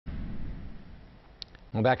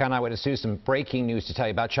Well, back on Eyewitness News, some breaking news to tell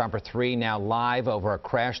you about. Chopper 3 now live over a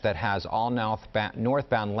crash that has all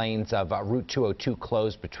northbound lanes of Route 202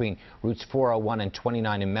 closed between routes 401 and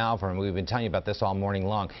 29 in Malvern. We've been telling you about this all morning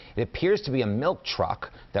long. It appears to be a milk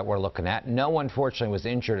truck that we're looking at. No one, unfortunately, was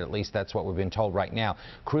injured. At least that's what we've been told right now.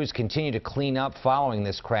 Crews continue to clean up following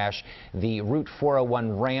this crash. The Route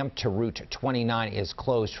 401 ramp to Route 29 is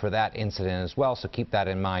closed for that incident as well, so keep that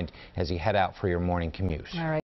in mind as you head out for your morning commute. All right.